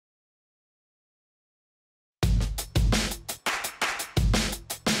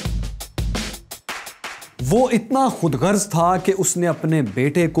वो इतना खुदगर्ज था कि उसने अपने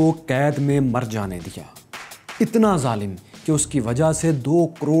बेटे को कैद में मर जाने दिया। इतना जालिम कि उसकी वजह से 2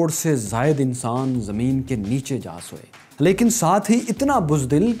 करोड़ से जायद इंसान ज़मीन के नीचे जा सोए। लेकिन साथ ही इतना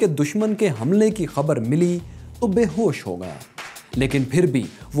बुज़दिल कि दुश्मन के हमले की खबर मिली तो बेहोश हो गया। लेकिन फिर भी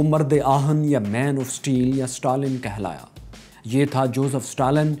वो मर्द आहन या मैन ऑफ स्टील या स्टालिन कहलाया। ये था जोसेफ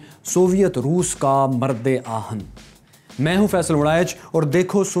स्टालिन, सोवियत रूस का मर्द आहन। मैं हूं फैसल वराइच और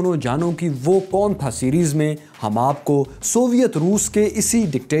देखो सुनो जानो की वो कौन था सीरीज में हम आपको सोवियत रूस के इसी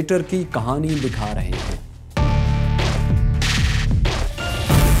डिक्टेटर की कहानी दिखा रहे हैं।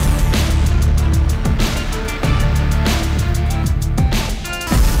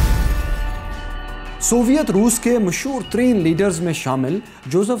 सोवियत रूस के मशहूर 3 लीडर्स में शामिल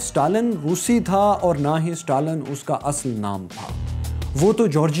जोसेफ स्टालिन रूसी था और ना ही स्टालिन उसका असल नाम था। वो तो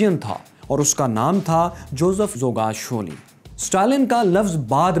जॉर्जियन था और उसका नाम था जोसेफ जोगाशोली। स्टालिन का लफ्ज़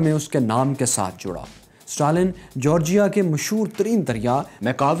बाद में उसके नाम के साथ जुड़ा। स्टालिन जॉर्जिया के मशहूर तरीन दरिया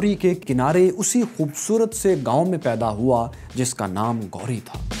मैकावरी के किनारे उसी खूबसूरत से गांव में पैदा हुआ जिसका नाम गौरी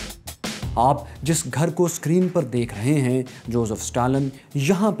था। आप जिस घर को स्क्रीन पर देख रहे हैं, जोसेफ स्टालिन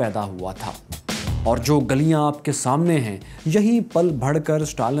यहाँ पैदा हुआ था और जो गलियां आपके सामने हैं यहीं पल बढ़कर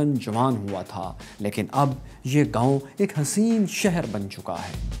स्टालिन जवान हुआ था। लेकिन अब ये गांव एक हसीन शहर बन चुका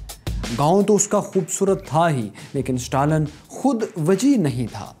है। गांव तो उसका खूबसूरत था ही, लेकिन स्टालिन खुद वजी नहीं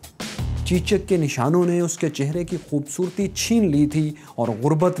था। चीचक के निशानों ने उसके चेहरे की खूबसूरती छीन ली थी और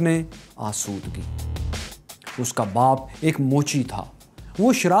गुर्बत ने आसूदगी। उसका बाप एक मोची था।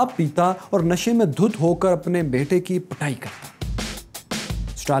 वो शराब पीता और नशे में धुत होकर अपने बेटे की पिटाई करता।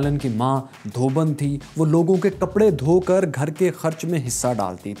 स्टालिन की माँ धोबन थी। वो लोगों के कपड़े धोकर घर के खर्च में हिस्सा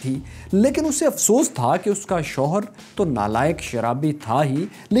डालती थी। लेकिन उसे अफसोस था कि उसका शौहर तो नालायक शराबी था ही,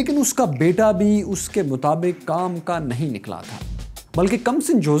 लेकिन उसका बेटा भी उसके मुताबिक काम का नहीं निकला था। बल्कि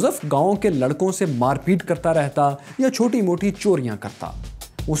कमसिन जोसेफ गांव के लड़कों से मारपीट करता रहता या छोटी मोटी चोरियां करता।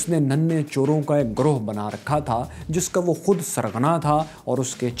 उसने नन्हे चोरों का एक ग्रोह बना रखा था जिसका वो खुद सरगना था और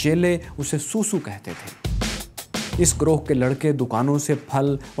उसके चेले उसे सूसू कहते थे। इस ग्रोह के लड़के दुकानों से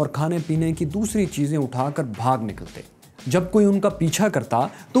फल और खाने पीने की दूसरी चीजें उठाकर भाग निकलते। जब कोई उनका पीछा करता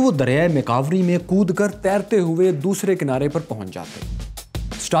तो वो दरिया मैकावरी में कूदकर तैरते हुए दूसरे किनारे पर पहुंच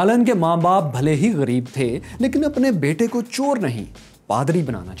जाते। स्टालिन के माँ बाप भले ही गरीब थे, लेकिन अपने बेटे को चोर नहीं, पादरी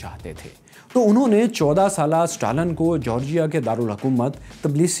बनाना चाहते थे। तो उन्होंने 14 साला स्टालिन को जॉर्जिया के दारुल हुकूमत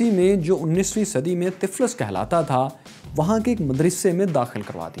तबिलिसी में, जो 19वीं सदी में तिफलिस कहलाता था, वहाँ के एक मदरसे में दाखिल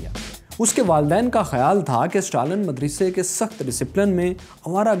करवा दिया। उसके वालिदैन का ख्याल था कि स्टालिन मदरसे के सख्त डिसिप्लिन में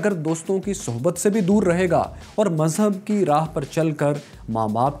आवारागर्द दोस्तों की सोहबत से भी दूर रहेगा और मजहब की राह पर चलकर माँ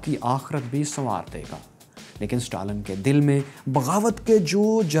बाप की आखिरत भी संवार देगा। लेकिन स्टालिन के दिल में बगावत के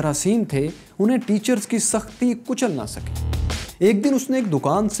जो जरासीम थे, उन्हें टीचर्स की सख्ती कुचल ना सकी। एक दिन उसने एक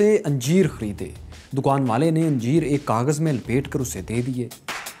दुकान से अंजीर खरीदे। दुकान वाले ने अंजीर एक कागज़ में लपेट कर उसे दे दिए।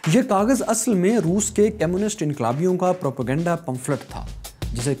 यह कागज़ असल में रूस के कम्युनिस्ट इनकलाबियों का प्रोपेगेंडा पम्फलेट था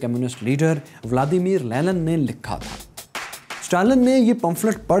जिसे कम्युनिस्ट लीडर व्लादिमीर लेनिन ने लिखा था। स्टालिन ने यह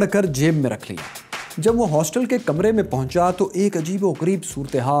पम्फलेट पढ़कर जेब में रख लिया। जब वो हॉस्टल के कमरे में पहुंचा तो एक अजीबोगरीब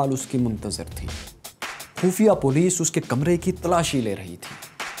सूरत हाल उसकी मुंतजर थी। खुफिया पुलिस उसके कमरे की तलाशी ले रही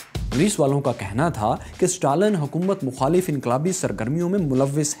थी। पुलिस वालों का कहना था कि स्टालिन हुकूमत मुखालिफ इनकलाबी सरगर्मियों में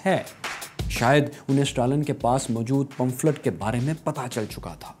मुलव्विस है। शायद उन्हें स्टालिन के पास मौजूद पम्फलेट के बारे में पता चल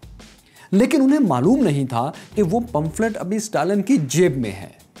चुका था, लेकिन उन्हें मालूम नहीं था कि वो पम्फलेट अभी स्टालिन की जेब में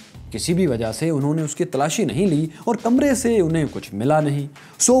है। किसी भी वजह से उन्होंने उसकी तलाशी नहीं ली और कमरे से उन्हें कुछ मिला नहीं।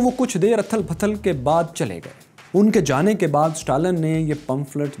 सो वो कुछ देर अथल पथल के बाद चले गए। उनके जाने के बाद स्टालिन ने यह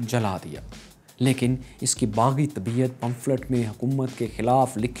पम्फलेट जला दिया। लेकिन इसकी बागी तबीयत पम्फलेट में हुकूमत के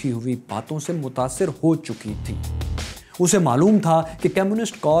खिलाफ लिखी हुई बातों से मुतासिर हो चुकी थी। उसे मालूम था कि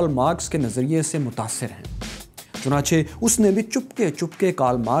कम्युनिस्ट कार्ल मार्क्स के नज़रिए से मुतासिर हैं। चुनाचे उसने भी चुपके चुपके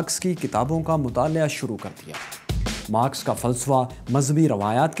कार्ल मार्क्स की किताबों का मुताला शुरू कर दिया। मार्क्स का फलसफा मजहबी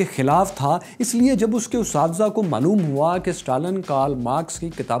रवायात के खिलाफ था, इसलिए जब उसके उस्ताद को मालूम हुआ कि स्टालिन कार्ल मार्क्स की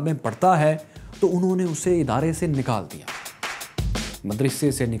किताबें पढ़ता है तो उन्होंने उसे इदारे से निकाल दिया।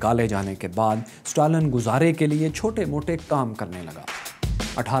 मदरसे से निकाले जाने के बाद स्टालिन गुजारे के लिए छोटे मोटे काम करने लगा।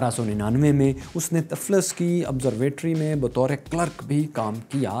 1899 में उसने तिफलिस की ऑब्जर्वेटरी में बतौर क्लर्क भी काम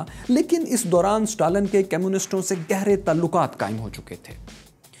किया, लेकिन इस दौरान स्टालिन के कम्युनिस्टों से गहरे ताल्लुकात कायम हो चुके थे।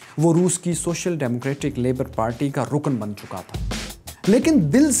 वो रूस की सोशल डेमोक्रेटिक लेबर पार्टी का रुकन बन चुका था, लेकिन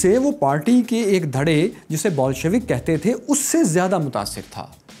दिल से वो पार्टी के एक धड़े जिसे बोल्शेविक कहते थे उससे ज्यादा मुतासिर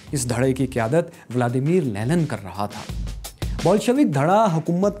था। इस धड़े की क़यादत व्लादिमीर लेनिन कर रहा था। बोल्शेविक धड़ा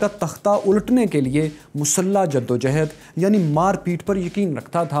हुकूमत का तख्ता उलटने के लिए मुसल्ला जद्दोजहद यानी मार पीट पर यकीन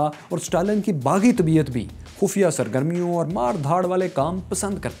रखता था और स्टालिन की बागी तबीयत भी खुफिया सरगर्मियों और मार धाड़ वाले काम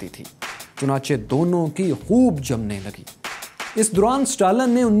पसंद करती थी। चुनाचे दोनों की खूब जमने लगी। इस दौरान स्टालिन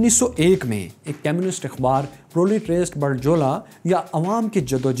ने 1901 में एक कम्युनिस्ट अखबार प्रोलेटेरिएट बर्जोला या अवाम की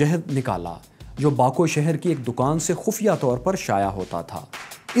जदोजहद निकाला, जो बाको शहर की एक दुकान से खुफिया तौर पर शाया होता था।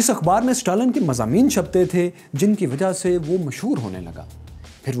 इस अखबार में स्टालिन के मज़ामीन छपते थे, जिनकी वजह से वो मशहूर होने लगा।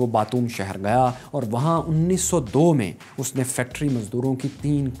 फिर वो बातूम शहर गया और वहाँ 1902 में उसने फैक्ट्री मजदूरों की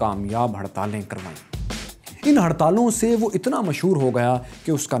 3 कामयाब हड़तालें करवाईं। इन हड़तालों से वो इतना मशहूर हो गया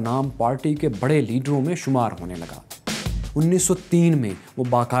कि उसका नाम पार्टी के बड़े लीडरों में शुमार होने लगा। 1903 में वो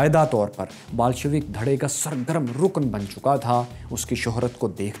बाकायदा तौर पर बाल्शविक धड़े का सरगर्म रुकन बन चुका था। उसकी शोहरत को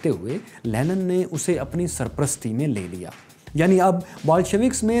देखते हुए लेनिन ने उसे अपनी सरपरस्ती में ले लिया। यानी अब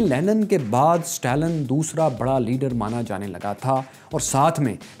बाल्शविक्स में लेनिन के बाद स्टालिन दूसरा बड़ा लीडर माना जाने लगा था और साथ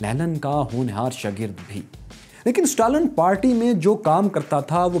में लेनिन का होनहार शागिर्द भी। लेकिन स्टालिन पार्टी में जो काम करता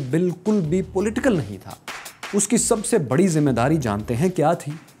था वो बिल्कुल भी पॉलिटिकल नहीं था। उसकी सबसे बड़ी जिम्मेदारी जानते हैं क्या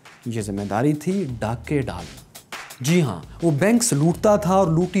थी? ये जिम्मेदारी थी डाके डालना। जी हाँ, वो बैंक से लूटता था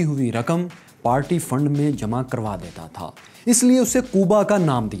और लूटी हुई रकम पार्टी फंड में जमा करवा देता था। इसलिए उसे कूबा का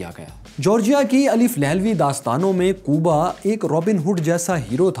नाम दिया गया। जॉर्जिया की अलिफ लहलवी दास्तानों में कूबा एक रॉबिन हुड जैसा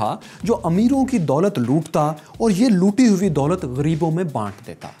हीरो था, जो अमीरों की दौलत लूटता और ये लूटी हुई दौलत गरीबों में बांट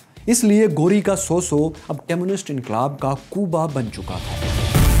देता। इसलिए गोरी का सोसो अब कम्युनिस्ट इनकलाब का कूबा बन चुका था।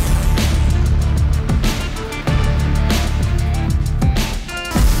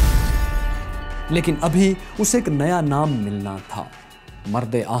 लेकिन अभी उसे एक नया नाम मिलना था,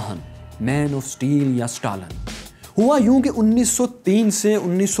 मर्द आहन, मैन ऑफ स्टील या स्टालिन। हुआ यूं कि 1903 से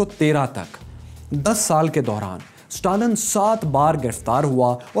 1913 तक 10 साल के दौरान स्टालिन 7 बार गिरफ्तार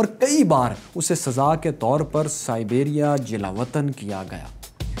हुआ और कई बार उसे सजा के तौर पर साइबेरिया जिलावतन किया गया।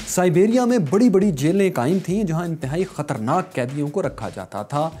 साइबेरिया में बड़ी बड़ी जेलें कायम थीं, जहां इंतहाई खतरनाक कैदियों को रखा जाता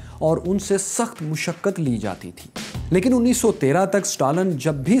था और उनसे सख्त मुशक्कत ली जाती थी। लेकिन 1913 तक स्टालिन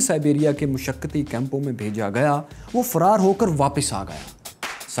जब भी साइबेरिया के मुशक्कती कैंपों में भेजा गया, वो फरार होकर वापस आ गया।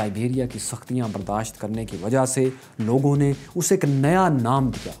 साइबेरिया की सख्तियां बर्दाश्त करने की वजह से लोगों ने उसे एक नया नाम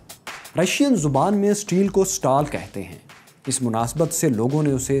दिया। रशियन जुबान में स्टील को स्टाल कहते हैं। इस मुनासबत से लोगों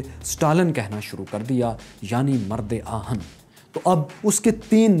ने उसे स्टालिन कहना शुरू कर दिया, यानी मर्द आहन। तो अब उसके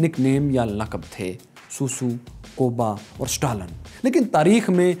 3 निकनेम या लक़ब थे, सुसु, कोबा और स्टालिन। लेकिन तारीख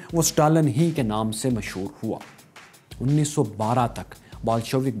में वो स्टालिन ही के नाम से मशहूर हुआ। 1912 तक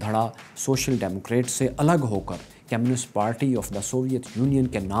बाल्शविक धड़ा सोशल डेमोक्रेट से अलग होकर communist party of the Soviet union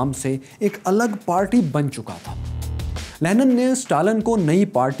के नाम से एक अलग पार्टी बन चुका था। लेनिन ने स्टालिन को नई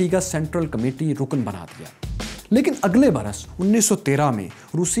पार्टी का सेंट्रल कमेटी रुकन बना दिया। लेकिन अगले बरस 1913 में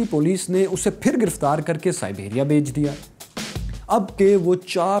रूसी पुलिस ने उसे फिर गिरफ्तार करके साइबेरिया भेज दिया। अब के वो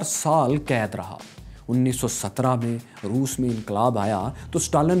 4 साल कैद रहा। 1917 में रूस में इनकलाब आया तो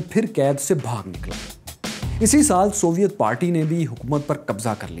स्टालिन फिर कैद से भाग निकला। इसी साल सोवियत पार्टी ने भी हुकूमत पर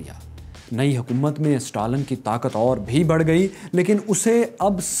कब्जा कर लिया। नई हुकूमत में स्टालिन की ताकत और भी बढ़ गई, लेकिन उसे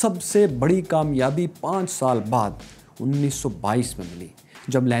अब सबसे बड़ी कामयाबी 5 साल बाद 1922 में मिली,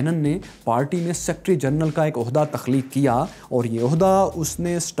 जब लेनिन ने पार्टी में सेक्रेटरी जनरल का एक ओहदा तख्लीक किया और ये ओहदा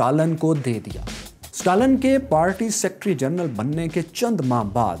उसने स्टालिन को दे दिया। स्टालिन के पार्टी सेक्रेटरी जनरल बनने के चंद माह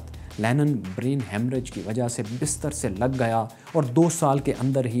बाद लेनिन ब्रेन हेमरेज की वजह से बिस्तर से लग गया और 2 साल के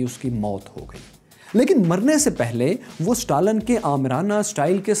अंदर ही उसकी मौत हो गई। लेकिन मरने से पहले वो स्टालिन के आमिराना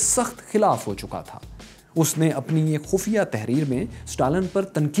स्टाइल के सख्त खिलाफ हो चुका था। उसने अपनी ये खुफिया तहरीर में स्टालिन पर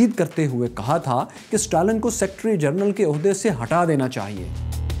तनकीद करते हुए कहा था कि स्टालिन को सेक्रेटरी जनरल के ओहदे से हटा देना चाहिए।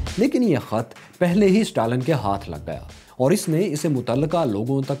 लेकिन यह ख़त पहले ही स्टालिन के हाथ लग गया और इसने इसे मुतल्लका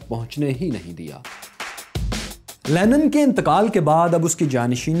लोगों तक पहुंचने ही नहीं दिया। लेनिन के इंतकाल के बाद अब उसकी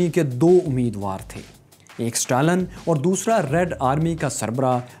जानशीनी के 2 उम्मीदवार थे, एक स्टालिन और दूसरा रेड आर्मी का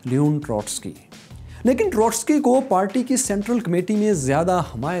सरबराह लियोन ट्रोट्स्की। लेकिन ट्रोट्स्की को पार्टी की सेंट्रल कमेटी में ज़्यादा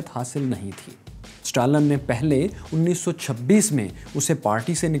हमायत हासिल नहीं थी। स्टालिन ने पहले 1926 में उसे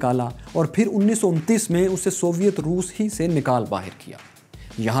पार्टी से निकाला और फिर 1929 में उसे सोवियत रूस ही से निकाल बाहर किया।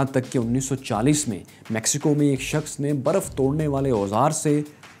 यहाँ तक कि 1940 में मैक्सिको में एक शख्स ने बर्फ़ तोड़ने वाले औजार से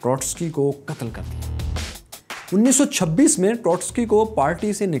ट्रोट्स्की को कत्ल कर दिया। 1926 में ट्रोट्स्की को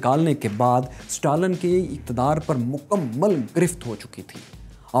पार्टी से निकालने के बाद स्टालिन के इक़्तिदार पर मुकम्मल गिरफ्त हो चुकी थी।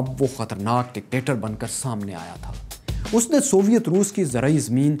 अब वो ख़तरनाक डिक्टेटर बनकर सामने आया था। उसने सोवियत रूस की ज़राई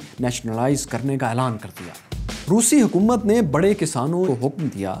ज़मीन नेशनलाइज करने का ऐलान कर दिया। रूसी हुकूमत ने बड़े किसानों को हुक्म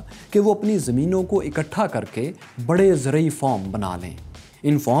दिया कि वो अपनी ज़मीनों को इकट्ठा करके बड़े ज़राई फॉर्म बना लें।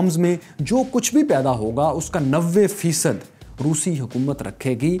 इन फॉर्म्स में जो कुछ भी पैदा होगा उसका 90% रूसी हुकूमत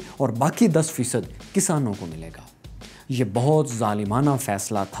रखेगी और बाकी 10% किसानों को मिलेगा। ये बहुत जालिमाना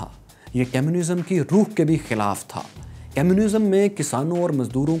फ़ैसला था। ये कम्युनिज़म की रूह के भी ख़िलाफ़ था। कम्युनिज़म में किसानों और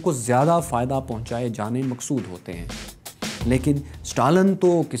मज़दूरों को ज़्यादा फ़ायदा पहुंचाए जाने मकसूद होते हैं। लेकिन स्टालिन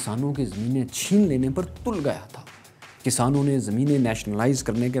तो किसानों की ज़मीनें छीन लेने पर तुल गया था। किसानों ने ज़मीनें नेशनलाइज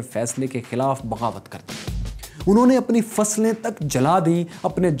करने के फैसले के खिलाफ बगावत कर दी। उन्होंने अपनी फसलें तक जला दी,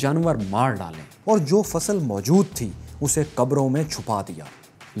 अपने जानवर मार डाले और जो फसल मौजूद थी उसे कब्रों में छुपा दिया।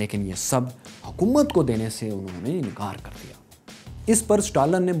 लेकिन ये सब हुकूमत को देने से उन्होंने इनकार कर दिया। इस पर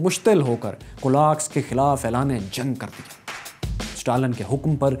स्टालिन ने मुश्तिल होकर कुलाक्स के खिलाफ ऐलान जंग कर दिया। स्टालिन के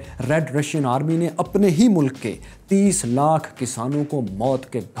हुक्म पर रेड रशियन आर्मी ने अपने ही मुल्क के 30 लाख किसानों को मौत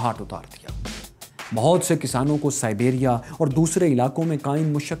के घाट उतार दिया। बहुत से किसानों को साइबेरिया और दूसरे इलाकों में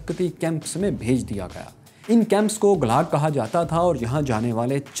कायम मुशक्कती कैंप्स में भेज दिया गया। इन कैंप्स को गुलाग कहा जाता था और यहाँ जाने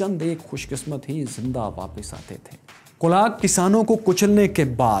वाले चंद एक खुशकिस्मत ही जिंदा वापस आते थे। गुलाग किसानों को कुचलने के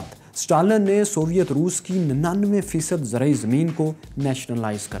बाद स्टालिन ने सोवियत रूस की 99% ज़राई ज़मीन को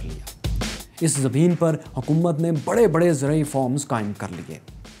नेशनलाइज कर लिया। इस ज़मीन पर हुकूमत ने बड़े बड़े ज़राई फॉर्म्स कायम कर लिए।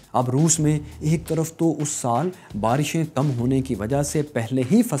 अब रूस में एक तरफ तो उस साल बारिशें कम होने की वजह से पहले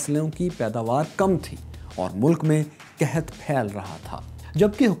ही फसलों की पैदावार कम थी और मुल्क में कहत फैल रहा था,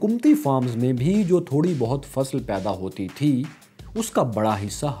 जबकि हुकूमती फार्म्स में भी जो थोड़ी बहुत फसल पैदा होती थी उसका बड़ा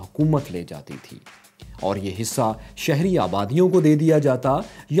हिस्सा हुकूमत ले जाती थी और ये हिस्सा शहरी आबादियों को दे दिया जाता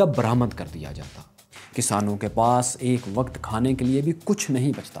या बरामद कर दिया जाता। किसानों के पास एक वक्त खाने के लिए भी कुछ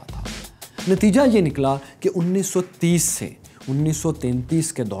नहीं बचता था। नतीजा ये निकला कि 1930 से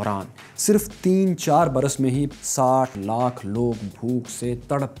 1933 के दौरान सिर्फ 3-4 बरस में ही 60 लाख लोग भूख से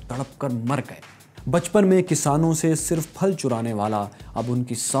तड़प तड़प कर मर गए। बचपन में किसानों से सिर्फ फल चुराने वाला अब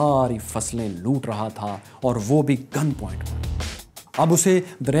उनकी सारी फसलें लूट रहा था और वो भी गन पॉइंट पर। अब उसे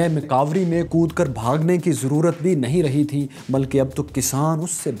दरिया मकावरी में कूदकर भागने की ज़रूरत भी नहीं रही थी, बल्कि अब तो किसान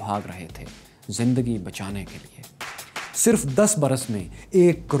उससे भाग रहे थे जिंदगी बचाने के लिए। सिर्फ 10 बरस में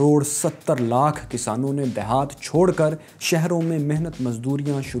 1,70,00,000 किसानों ने देहात छोड़कर शहरों में मेहनत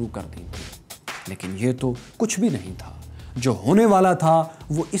मजदूरियां शुरू कर दी थी। लेकिन ये तो कुछ भी नहीं था। जो होने वाला था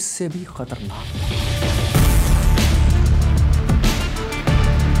वो इससे भी खतरनाक था।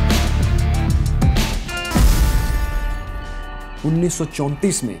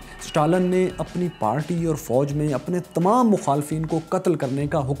 1934 में स्टालिन ने अपनी पार्टी और फौज में अपने तमाम मुखालफिन को कत्ल करने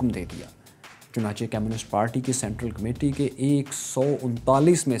का हुक्म दे दिया। चुनाचे कम्युनिस्ट पार्टी की सेंट्रल कमेटी के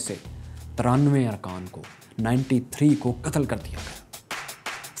 139 में से 93 अरकान को 93 को कत्ल कर दिया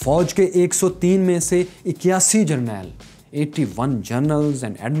गया। फौज के 103 में से 81 जर्नैल, 81 जनरल्स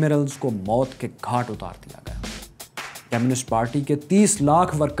एंड एडमिरल्स को मौत के घाट उतार दिया गया। कम्युनिस्ट पार्टी के 30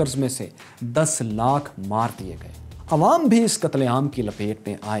 लाख वर्कर्स में से 10 लाख मार दिए गए। अवाम भी इस कत्लेआम की लपेट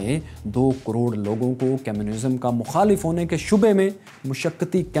में आए। 2 करोड़ लोगों को कम्युनिज्म का मुखालिफ होने के शुबे में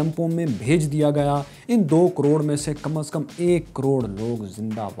मुशक्कती कैंपों में भेज दिया गया। इन 2 करोड़ में से कम 1 करोड़ लोग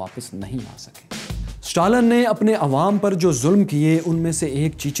जिंदा वापस नहीं आ सके। स्टालिन ने अपने अवाम पर जो जुल्म किए उनमें से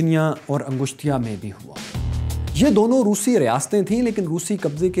एक चीचनिया और अंगुश्तिया में भी हुआ। ये दोनों रूसी रियासतें थीं, लेकिन रूसी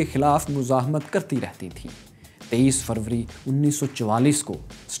कब्जे के खिलाफ मुजाहमत करती रहती थीं। 23 फरवरी 1944 को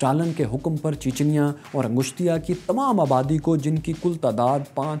स्टालिन के हुक्म पर चीचनिया और अंगुश्तिया की तमाम आबादी को, जिनकी कुल तादाद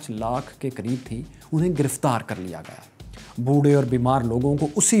 5 लाख के करीब थी, उन्हें गिरफ्तार कर लिया गया। बूढ़े और बीमार लोगों को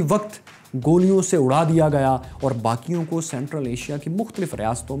उसी वक्त गोलियों से उड़ा दिया गया और बाकियों को सेंट्रल एशिया की मुख्तलिफ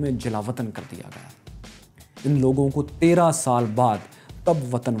रियासतों में जलावतन कर दिया गया। इन लोगों को 13 साल बाद तब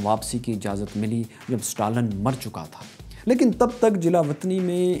वतन वापसी की इजाज़त मिली जब स्टालिन मर चुका था, लेकिन तब तक जिला वतनी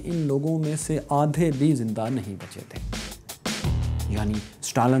में इन लोगों में से आधे भी जिंदा नहीं बचे थे। यानी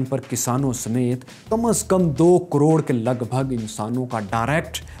स्टालिन पर किसानों समेत कम से कम 2 करोड़ के लगभग इंसानों का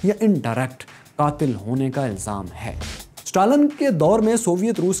डायरेक्ट या इनडायरेक्ट कातिल होने का इल्ज़ाम है। स्टालिन के दौर में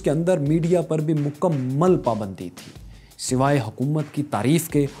सोवियत रूस के अंदर मीडिया पर भी मुकम्मल पाबंदी थी। सिवाय हुकूमत की तारीफ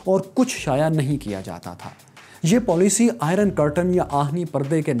के और कुछ शाया नहीं किया जाता था। ये पॉलिसी आयरन कर्टन या आहनी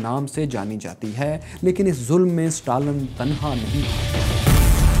पर्दे के नाम से जानी जाती है, लेकिन इस जुल्म में स्टालिन तन्हा नहीं था।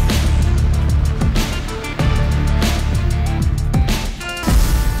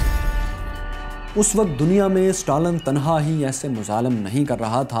 उस वक्त दुनिया में स्टालिन तन्हा ही ऐसे मुजालम नहीं कर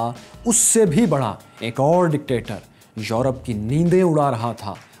रहा था, उससे भी बड़ा एक और डिक्टेटर यूरोप की नींदें उड़ा रहा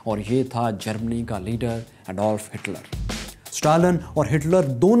था, और ये था जर्मनी का लीडर एडोल्फ हिटलर। स्टालिन और हिटलर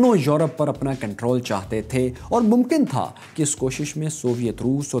दोनों यूरोप पर अपना कंट्रोल चाहते थे और मुमकिन था कि इस कोशिश में सोवियत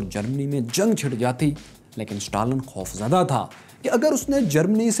रूस और जर्मनी में जंग छिड़ जाती, लेकिन स्टालिन खौफजदा था कि अगर उसने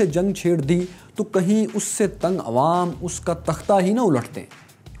जर्मनी से जंग छेड़ दी तो कहीं उससे तंग अवाम उसका तख्ता ही ना उलट दें।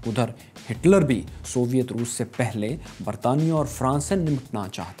 उधर हिटलर भी सोवियत रूस से पहले बरतानिया और फ्रांस से निपटना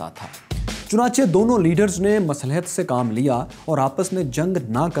चाहता था। चुनाचे दोनों लीडर्स ने मसलहत से काम लिया और आपस में जंग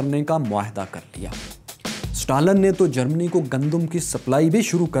ना करने का मुआहदा कर लिया। स्टालिन ने तो जर्मनी को गंदम की सप्लाई भी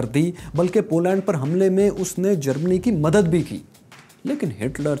शुरू कर दी, बल्कि पोलैंड पर हमले में उसने जर्मनी की मदद भी की। लेकिन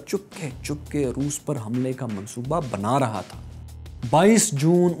हिटलर चुपके चुपके रूस पर हमले का मंसूबा बना रहा था। 22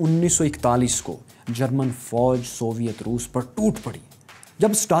 जून 1941 को जर्मन फौज सोवियत रूस पर टूट पड़ी।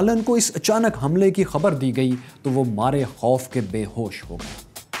 जब स्टालिन को इस अचानक हमले की खबर दी गई तो वो मारे खौफ के बेहोश हो गया।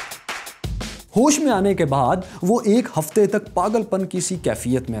 होश में आने के बाद वो एक हफ्ते तक पागलपन की सी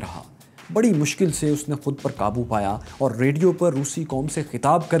कैफियत में रहा। बड़ी मुश्किल से उसने खुद पर काबू पाया और रेडियो पर रूसी कौम से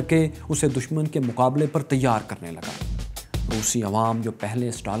खिताब करके उसे दुश्मन के मुकाबले पर तैयार करने लगा। रूसी अवाम जो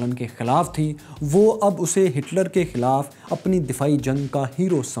पहले स्टालिन के खिलाफ थी, वो अब उसे हिटलर के खिलाफ अपनी दिफाई जंग का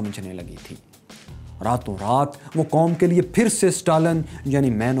हीरो समझने लगी थी। रातों रात वो कौम के लिए फिर से स्टालिन यानी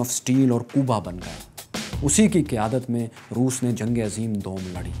मैन ऑफ स्टील और कुबा बन गया। उसी की क़यादत में रूस ने जंग अजीम दोम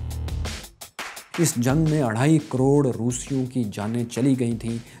लड़ी। इस जंग में 2.5 करोड़ रूसियों की जानें चली गई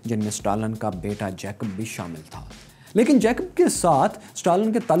थीं, जिनमें स्टालिन का बेटा जैकब भी शामिल था। लेकिन जैकब के साथ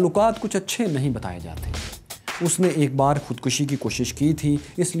स्टालिन के ताल्लुकात कुछ अच्छे नहीं बताए जाते। उसने एक बार खुदकुशी की कोशिश की थी,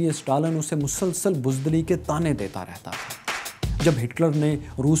 इसलिए स्टालिन उसे मुसलसल बुज़दिली के ताने देता रहता था। जब हिटलर ने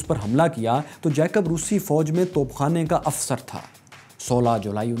रूस पर हमला किया तो जैकब रूसी फौज में तोपखाने का अफसर था। 16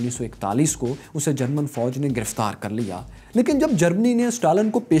 जुलाई 1941 को उसे जर्मन फौज ने गिरफ्तार कर लिया। लेकिन जब जर्मनी ने स्टालिन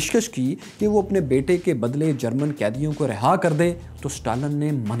को पेशकश की कि वो अपने बेटे के बदले जर्मन कैदियों को रिहा कर दे तो स्टालिन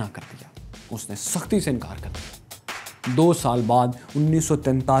ने मना कर दिया। उसने सख्ती से इनकार कर दिया। 2 साल बाद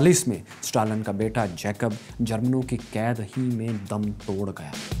 1943 में स्टालिन का बेटा जैकब जर्मनों की कैद ही में दम तोड़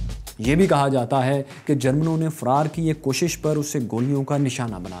गया। ये भी कहा जाता है कि जर्मनों ने फरार की एक कोशिश पर उसे गोलियों का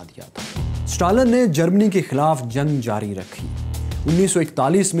निशाना बना दिया था। स्टालिन ने जर्मनी के खिलाफ जंग जारी रखी।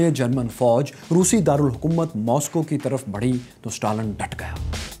 1941 में जर्मन फौज रूसी दारुल हुकूमत मॉस्को की तरफ बढ़ी तो स्टालिन डट गया।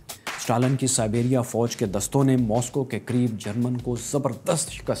 स्टालिन की साइबेरिया फौज के दस्तों ने मॉस्को के करीब जर्मन को जबरदस्त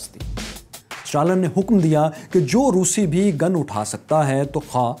शिकस्त दी। स्टालिन ने हुक्म दिया कि जो रूसी भी गन उठा सकता है तो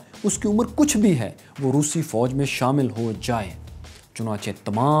खा उसकी उम्र कुछ भी है वो रूसी फौज में शामिल हो जाए। चुनाचे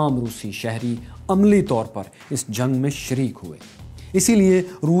तमाम रूसी शहरी अमली तौर पर इस जंग में शरीक हुए। इसीलिए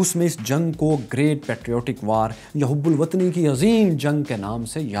रूस में इस जंग को ग्रेट पैट्रियोटिक वार या हुब्बुल वतनी की अजीम जंग के नाम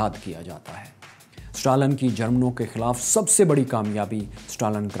से याद किया जाता है। स्टालिन की जर्मनों के खिलाफ सबसे बड़ी कामयाबी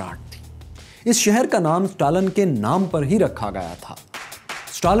स्टालिनग्राड थी। इस शहर का नाम स्टालिन के नाम पर ही रखा गया था।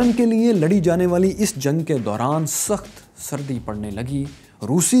 स्टालिन के लिए लड़ी जाने वाली इस जंग के दौरान सख्त सर्दी पड़ने लगी।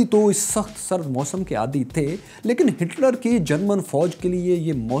 रूसी तो इस सख्त सर्द मौसम के आदी थे, लेकिन हिटलर की जर्मन फौज के लिए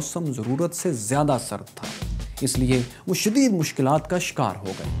ये मौसम ज़रूरत से ज़्यादा सर्द था, इसलिए वो शदीद मुश्किलात का शिकार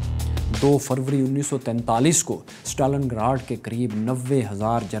हो गए। 2 फरवरी 1943 को स्टालिनग्राड के करीब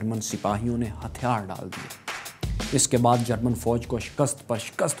 90,000 जर्मन सिपाहियों ने हथियार डाल दिए। इसके बाद जर्मन फौज को शिकस्त पर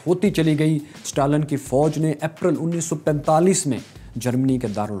शिकस्त होती चली गई। स्टालिन की फौज ने अप्रैल 1945 में जर्मनी के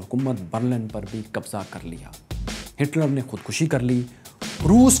दारुल हुकूमत बर्लिन पर भी कब्जा कर लिया। हिटलर ने खुदकुशी कर ली।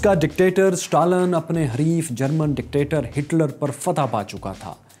 रूस का डिक्टेटर स्टालिन अपने हरीफ जर्मन डिक्टेटर हिटलर पर फतह पा चुका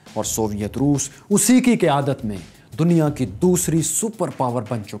था और सोवियत रूस उसी की क़यादत में दुनिया की दूसरी सुपर पावर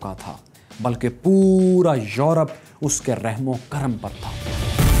बन चुका था, बल्कि पूरा यूरोप उसके रहमो करम पर था।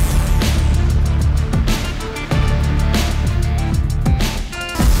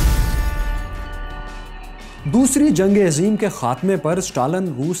 दूसरी जंग अजीम के खात्मे पर स्टालिन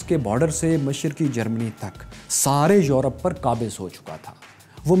रूस के बॉर्डर से मशरकी जर्मनी तक सारे यूरोप पर काबिज हो चुका था।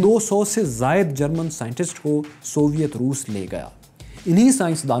 वो 200 से ज़ायद जर्मन साइंटिस्ट को सोवियत रूस ले गया। इन्हीं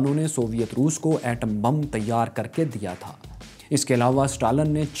साइंसदानों ने सोवियत रूस को एटम बम तैयार करके दिया था। इसके अलावा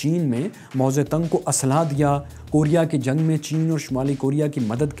स्टालिन ने चीन में मौज़ेतंग को असलहा दिया। कोरिया की जंग में चीन और शुमाली कोरिया की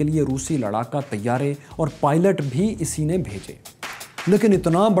मदद के लिए रूसी लड़ाका तैयारे और पायलट भी इसी ने भेजे। लेकिन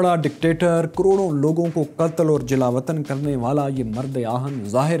इतना बड़ा डिक्टेटर, करोड़ों लोगों को कत्ल और जलावतन करने वाला ये मर्द आहन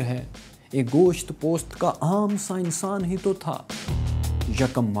जाहिर है एक गोश्त पोस्त का आम सा इंसान ही तो था।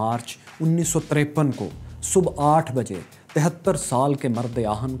 1 मार्च 1953 को सुबह 8 बजे 73 साल के मर्द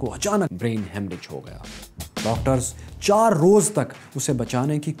आहन को अचानक ब्रेन हेमरेज हो गया। डॉक्टर्स 4 रोज तक उसे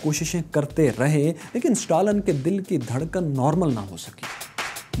बचाने की कोशिशें करते रहे, लेकिन स्टालिन के दिल की धड़कन नॉर्मल ना हो सकी।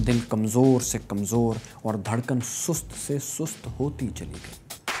 दिल कमज़ोर से कमज़ोर और धड़कन सुस्त से सुस्त होती चली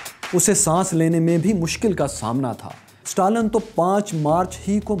गई। उसे सांस लेने में भी मुश्किल का सामना था। स्टालिन तो 5 मार्च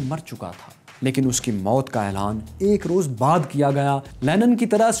ही को मर चुका था, लेकिन उसकी मौत का ऐलान 1 रोज बाद किया गया। लेनिन की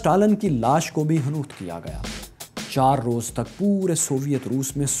तरह स्टालिन की लाश को भी हनूत किया गया। 4 रोज तक पूरे सोवियत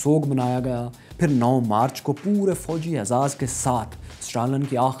रूस में सोग मनाया गया। फिर 9 मार्च को पूरे फौजी एजाज के साथ स्टालिन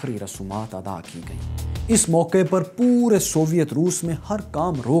की आखिरी रसूमात अदा की गई। इस मौके पर पूरे सोवियत रूस में हर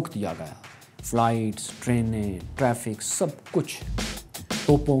काम रोक दिया गया। फ्लाइट्स, ट्रेनें, ट्रैफिक, सब कुछ।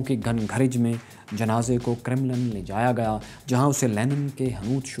 तोपों की घनघरिज में जनाजे को क्रेमलिन ले जाया गया, जहां उसे लेनिन के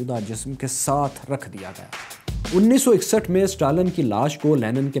हनूत शुदा जिस्म के साथ रख दिया गया। 1961 में स्टालिन की लाश को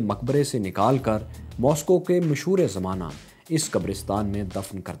लेनिन के मकबरे से निकालकर मॉस्को के मशहूर ज़माना इस कब्रिस्तान में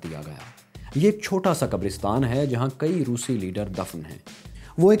दफन कर दिया गया। ये एक छोटा सा कब्रिस्तान है जहां कई रूसी लीडर दफन हैं।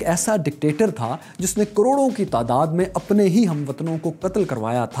 वो एक ऐसा डिक्टेटर था जिसने करोड़ों की तादाद में अपने ही हमवतनों को कत्ल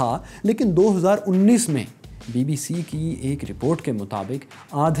करवाया था, लेकिन 2019 में BBC की एक रिपोर्ट के मुताबिक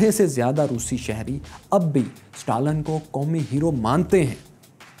आधे से ज़्यादा रूसी शहरी अब भी स्टालिन को कौमी हीरो मानते हैं।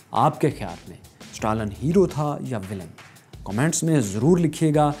 आपके ख्याल में स्टालिन हीरो था या विलन? कमेंट्स में ज़रूर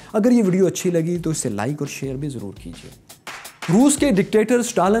लिखिएगा। अगर ये वीडियो अच्छी लगी तो इसे लाइक और शेयर भी ज़रूर कीजिए। रूस के डिक्टेटर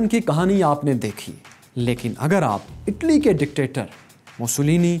स्टालिन की कहानी आपने देखी, लेकिन अगर आप इटली के डिक्टेटर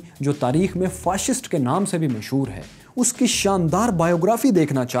मुसोलिनी, जो तारीख में फाशिस्ट के नाम से भी मशहूर है, उसकी शानदार बायोग्राफी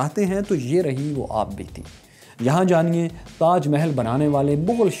देखना चाहते हैं तो ये रही वो आप बीती। यहाँ जानिए ताजमहल बनाने वाले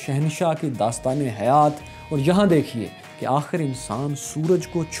मुगल शहनशाह की दास्तान हयात, और यहाँ देखिए कि आखिर इंसान सूरज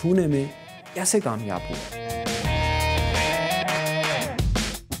को छूने में कैसे कामयाब हुआ।